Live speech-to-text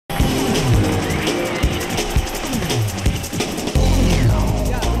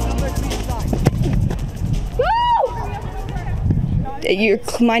your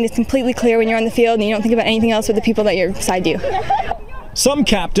mind is completely clear when you're on the field and you don't think about anything else with the people that are beside you. Some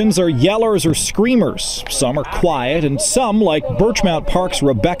captains are yellers or screamers, some are quiet, and some, like Birchmount Park's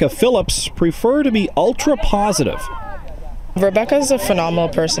Rebecca Phillips, prefer to be ultra positive. Rebecca's a phenomenal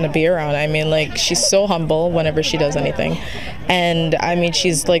person to be around. I mean, like, she's so humble whenever she does anything. And I mean,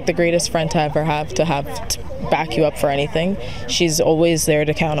 she's like the greatest friend to ever have to back you up for anything. She's always there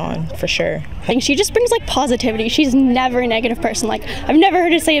to count on, for sure. I think she just brings like positivity. She's never a negative person. Like, I've never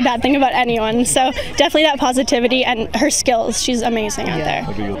heard her say a bad thing about anyone. So definitely that positivity and her skills. She's amazing out there.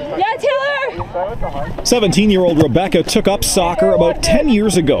 Yeah, Taylor! 17-year-old Rebecca took up soccer about 10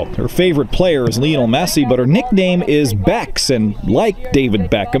 years ago. Her favorite player is Lionel Messi, but her nickname is Bex, and like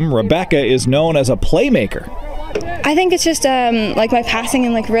David Beckham, Rebecca is known as a playmaker. I think it's just like my passing,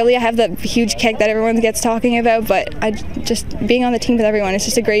 and like really I have the huge kick that everyone gets talking about, but I just being on the team with everyone, it's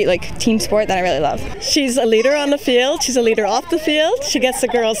just a great like team sport that I really love. She's a leader on the field, she's a leader off the field, she gets the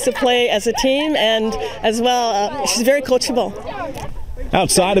girls to play as a team, and as well she's very coachable.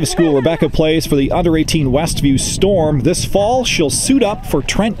 Outside of school, Rebecca plays for the under-18 Westview Storm. This fall, she'll suit up for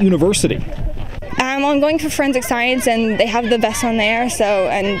Trent University. Well, I'm going for forensic science, and they have the best one there,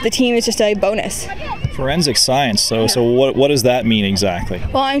 and the team is just a bonus. Forensic science, so what does that mean exactly?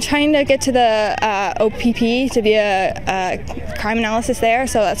 Well, I'm trying to get to the OPP to be a crime analysis there,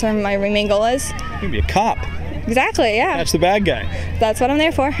 so that's where my main goal is. You're going to be a cop. Exactly, yeah. That's the bad guy. That's what I'm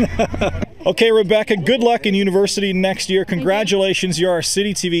there for. Okay, Rebecca, good luck in university next year. Congratulations, you're our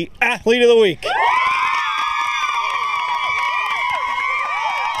City TV Athlete of the Week.